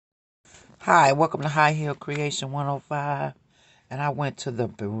Hi, welcome to High Heel Creation 105. And I went to the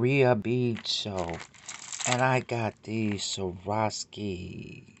Bead show and I got these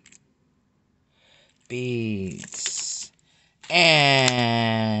Swarovski beads.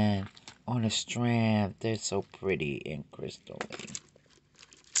 And on a strand, they're so pretty and crystally.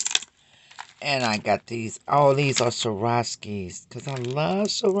 And I got these, all these are Swarovskis because I love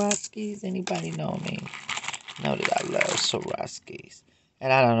Swarovskis. Anybody know me? Know that I love Swarovskis.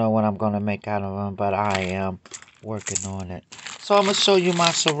 And I don't know what I'm going to make out of them, but I am working on it. So I'm going to show you my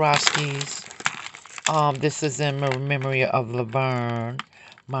Swarovskis. This is in memory of Laverne,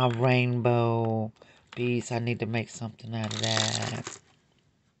 my rainbow beads. I need to make something out of that.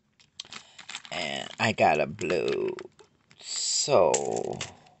 And I got a blue. So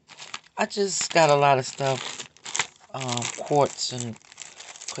I just got a lot of stuff, quartz and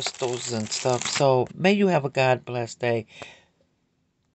crystals and stuff. So may you have a God blessed day.